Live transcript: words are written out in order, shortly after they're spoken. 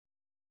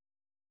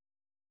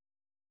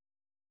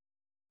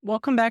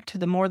Welcome back to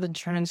the More Than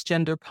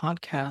Transgender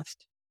podcast.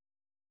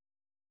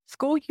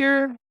 School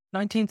year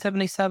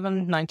 1977,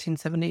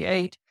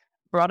 1978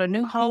 brought a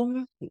new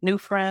home, new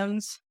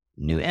friends,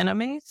 new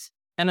enemies,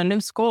 and a new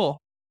school.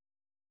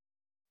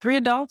 3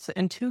 adults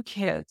and 2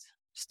 kids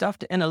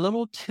stuffed in a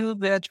little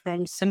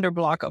 2-bedroom cinder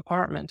block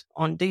apartment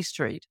on D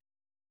Street.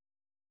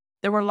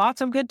 There were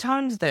lots of good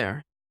times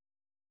there.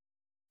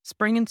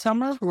 Spring and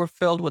summer were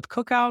filled with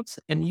cookouts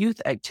and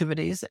youth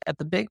activities at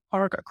the big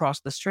park across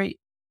the street.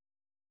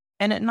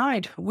 And at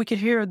night, we could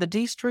hear the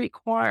D Street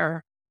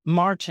Choir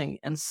marching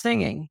and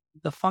singing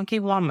the funky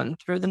woman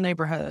through the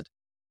neighborhood.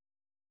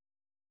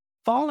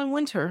 Fall and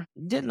winter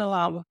didn't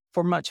allow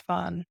for much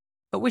fun,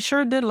 but we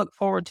sure did look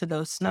forward to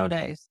those snow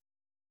days.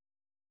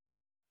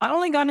 I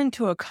only got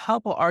into a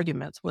couple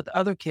arguments with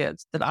other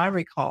kids that I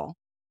recall,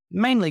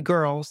 mainly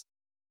girls.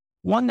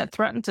 One that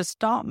threatened to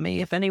stomp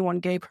me if anyone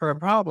gave her a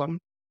problem,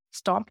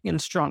 stomping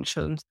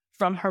instructions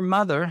from her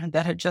mother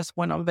that had just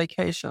went on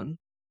vacation.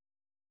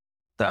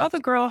 The other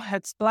girl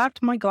had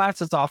slapped my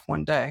glasses off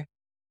one day.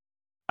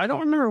 I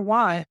don't remember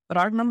why, but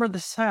I remember the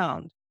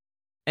sound,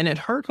 and it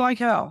hurt like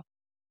hell.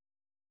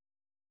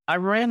 I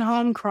ran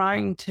home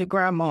crying to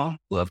Grandma,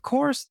 who of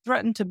course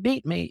threatened to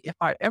beat me if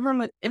I ever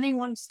let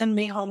anyone send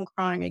me home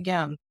crying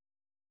again.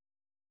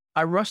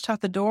 I rushed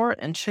out the door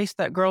and chased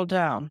that girl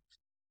down.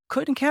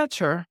 Couldn't catch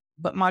her,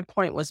 but my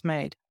point was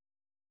made.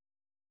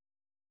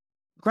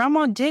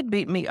 Grandma did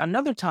beat me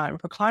another time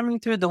for climbing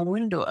through the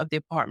window of the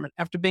apartment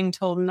after being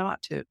told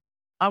not to.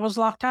 I was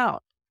locked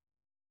out.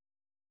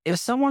 If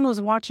someone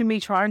was watching me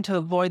trying to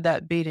avoid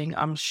that beating,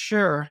 I'm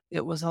sure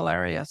it was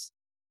hilarious.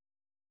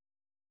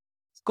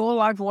 School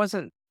life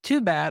wasn't too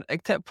bad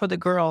except for the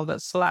girl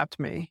that slapped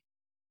me.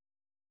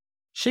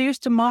 She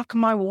used to mock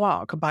my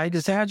walk by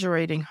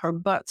exaggerating her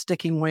butt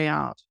sticking way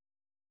out.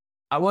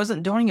 I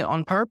wasn't doing it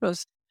on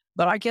purpose,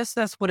 but I guess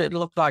that's what it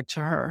looked like to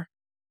her.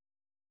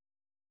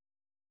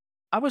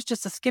 I was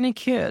just a skinny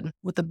kid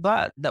with a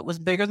butt that was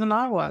bigger than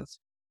I was.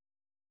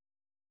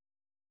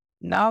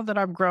 Now that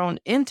I've grown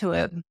into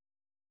it,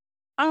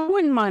 I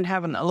wouldn't mind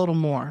having a little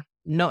more.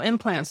 No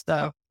implants,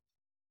 though.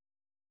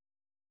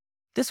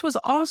 This was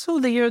also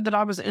the year that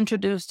I was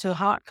introduced to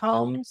hot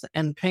combs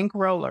and pink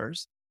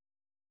rollers.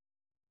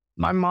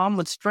 My mom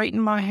would straighten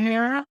my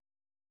hair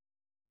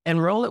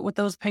and roll it with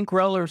those pink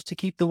rollers to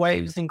keep the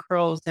waves and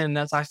curls in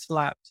as I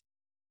slept.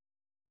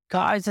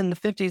 Guys in the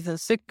 50s and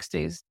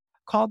 60s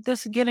called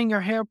this getting your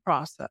hair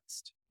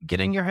processed,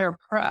 getting your hair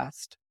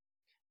pressed,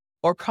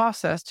 or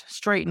processed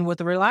straightened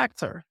with a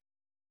relaxer.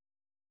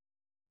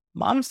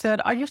 Mom said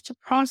I used to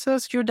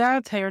process your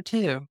dad's hair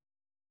too.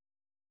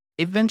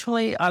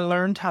 Eventually, I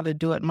learned how to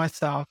do it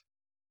myself.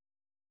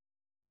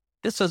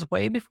 This was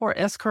way before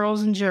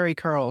S-curls and Jerry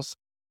curls.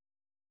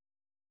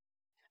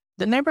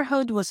 The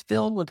neighborhood was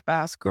filled with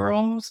fast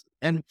girls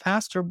and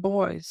faster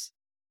boys.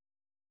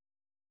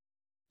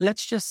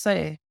 Let's just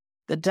say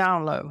the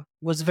down low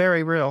was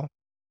very real.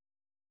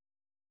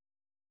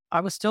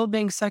 I was still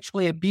being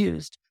sexually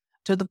abused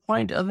to the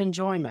point of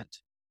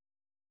enjoyment.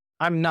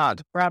 I'm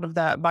not proud of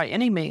that by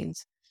any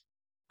means.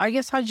 I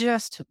guess I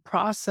just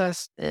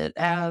processed it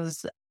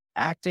as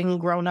acting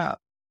grown up.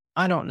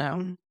 I don't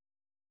know.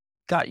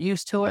 Got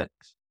used to it?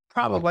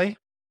 Probably.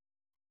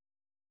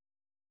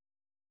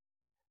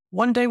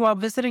 One day while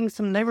visiting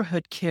some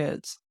neighborhood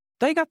kids,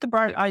 they got the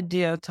bright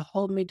idea to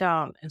hold me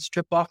down and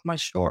strip off my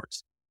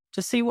shorts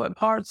to see what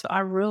parts I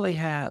really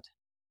had.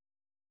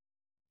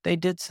 They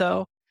did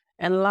so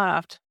and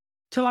laughed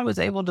till I was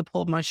able to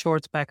pull my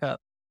shorts back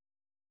up.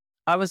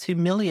 I was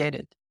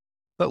humiliated,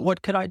 but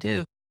what could I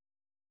do?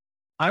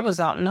 I was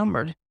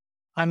outnumbered.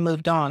 I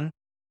moved on.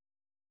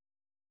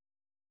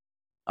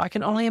 I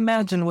can only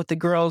imagine what the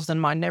girls in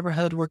my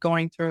neighborhood were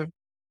going through.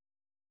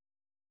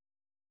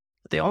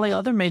 The only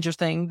other major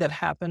thing that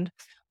happened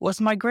was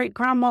my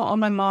great-grandma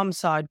on my mom's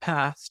side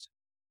passed.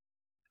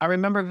 I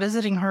remember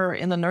visiting her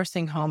in the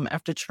nursing home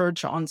after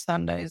church on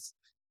Sundays.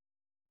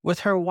 With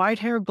her white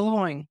hair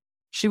glowing,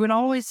 she would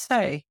always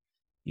say,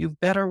 "You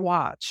better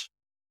watch."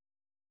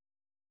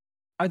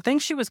 I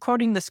think she was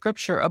quoting the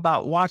scripture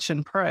about watch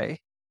and pray.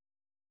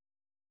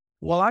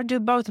 Well, I do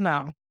both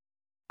now.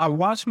 I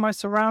watch my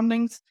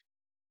surroundings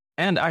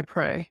and I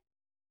pray.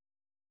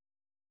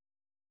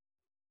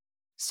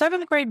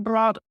 7th grade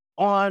brought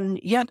on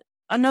yet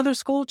another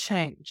school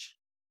change.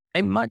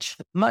 A much,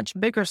 much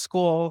bigger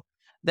school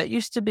that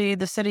used to be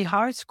the city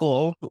high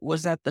school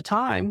was at the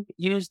time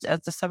used as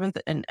the 7th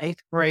and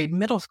 8th grade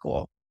middle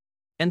school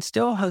and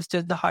still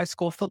hosted the high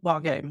school football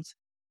games.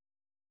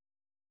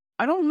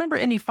 I don't remember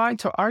any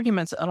fights or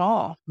arguments at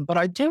all, but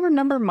I do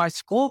remember my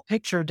school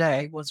picture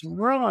day was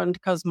ruined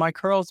because my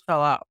curls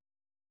fell out.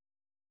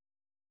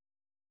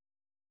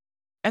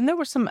 And there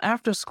was some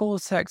after school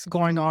sex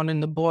going on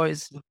in the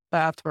boys'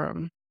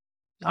 bathroom.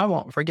 I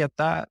won't forget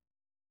that.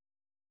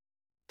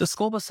 The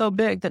school was so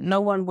big that no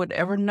one would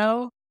ever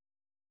know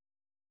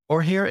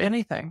or hear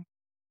anything.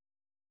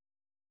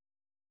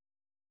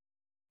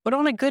 But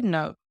on a good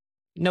note,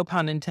 no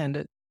pun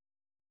intended,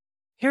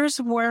 here's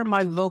where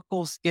my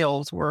vocal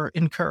skills were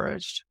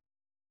encouraged.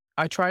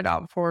 I tried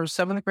out for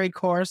seventh grade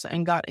chorus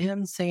and got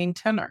in singing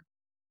tenor.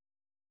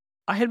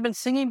 I had been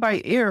singing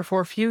by ear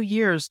for a few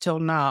years till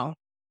now,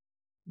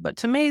 but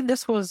to me,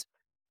 this was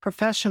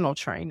professional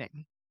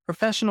training,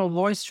 professional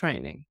voice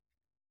training.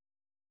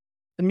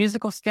 The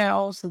musical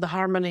scales, the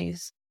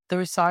harmonies, the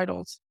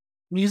recitals,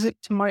 music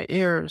to my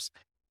ears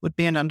would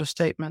be an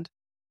understatement.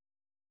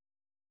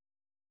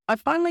 I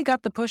finally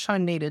got the push I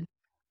needed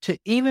to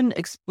even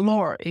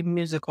explore a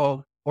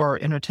musical or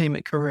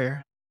entertainment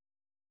career.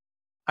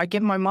 I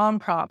give my mom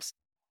props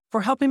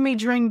for helping me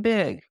dream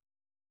big.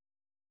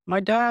 My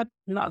dad,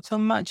 not so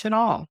much at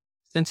all,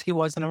 since he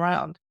wasn't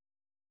around.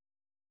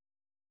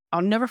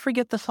 I'll never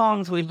forget the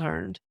songs we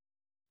learned.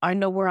 I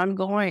Know Where I'm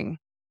Going,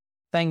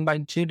 sang by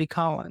Judy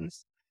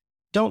Collins.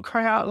 Don't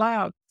Cry Out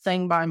Loud,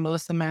 sang by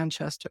Melissa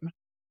Manchester.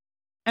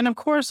 And of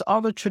course, all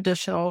the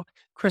traditional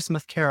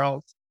Christmas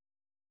carols.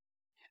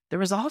 There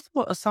was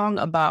also a song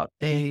about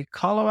a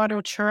Colorado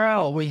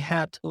trail we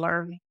had to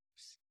learn.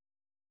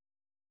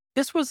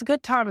 This was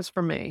good times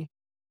for me.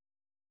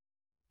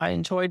 I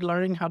enjoyed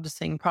learning how to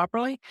sing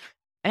properly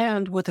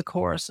and with a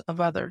chorus of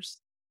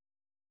others.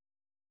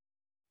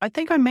 I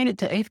think I made it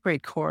to eighth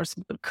grade chorus,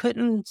 but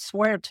couldn't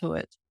swear to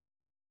it.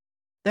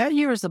 That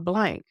year is a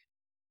blank.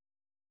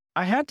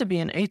 I had to be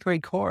in eighth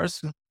grade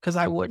chorus because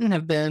I wouldn't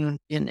have been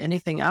in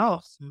anything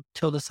else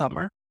till the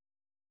summer.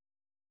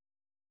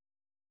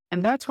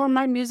 And that's where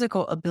my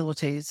musical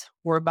abilities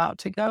were about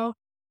to go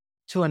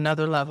to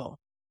another level.